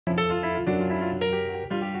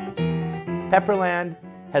Pepperland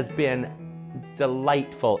has been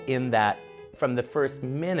delightful in that from the first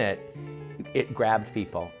minute, it grabbed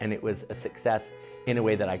people, and it was a success in a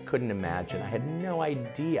way that I couldn't imagine. I had no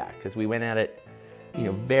idea, because we went at it, you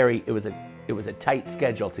know, it was a tight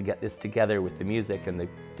schedule to get this together with the music and the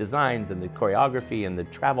designs and the choreography and the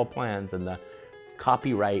travel plans and the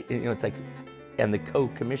copyright. You know, it's like, and the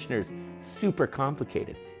co-commissioners, super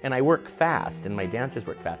complicated. And I work fast, and my dancers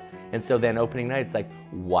work fast. And so then opening night, it's like,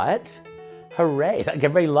 what? Hooray, like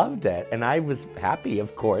everybody loved it. And I was happy,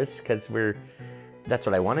 of course, because that's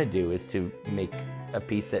what I want to do, is to make a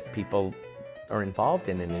piece that people are involved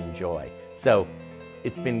in and enjoy. So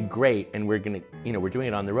it's been great, and we're doing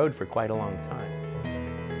it on the road for quite a long time.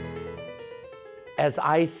 As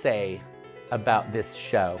I say about this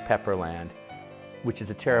show, Pepperland, which is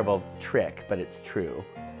a terrible trick, but it's true,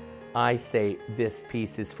 I say this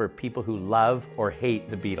piece is for people who love or hate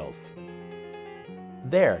the Beatles.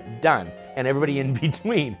 There, done, and everybody in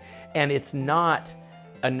between. And it's not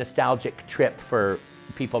a nostalgic trip for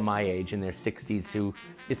people my age in their 60s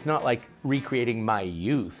it's not like recreating my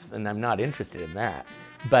youth, and I'm not interested in that.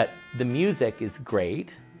 But the music is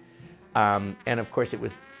great, and of course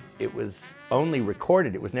it was only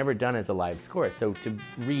recorded, it was never done as a live score. So to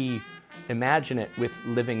reimagine it with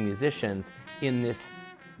living musicians in this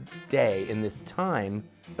day, in this time,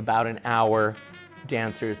 about an hour,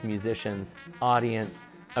 dancers, musicians, audience,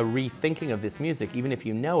 a rethinking of this music. Even if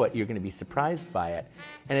you know it, you're going to be surprised by it.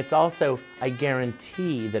 And it's also, I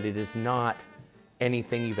guarantee that it is not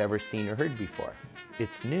anything you've ever seen or heard before.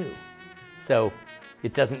 It's new. So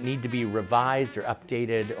it doesn't need to be revised or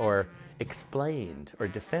updated or explained or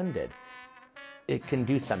defended. It can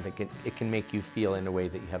do something. It can make you feel in a way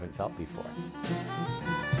that you haven't felt before.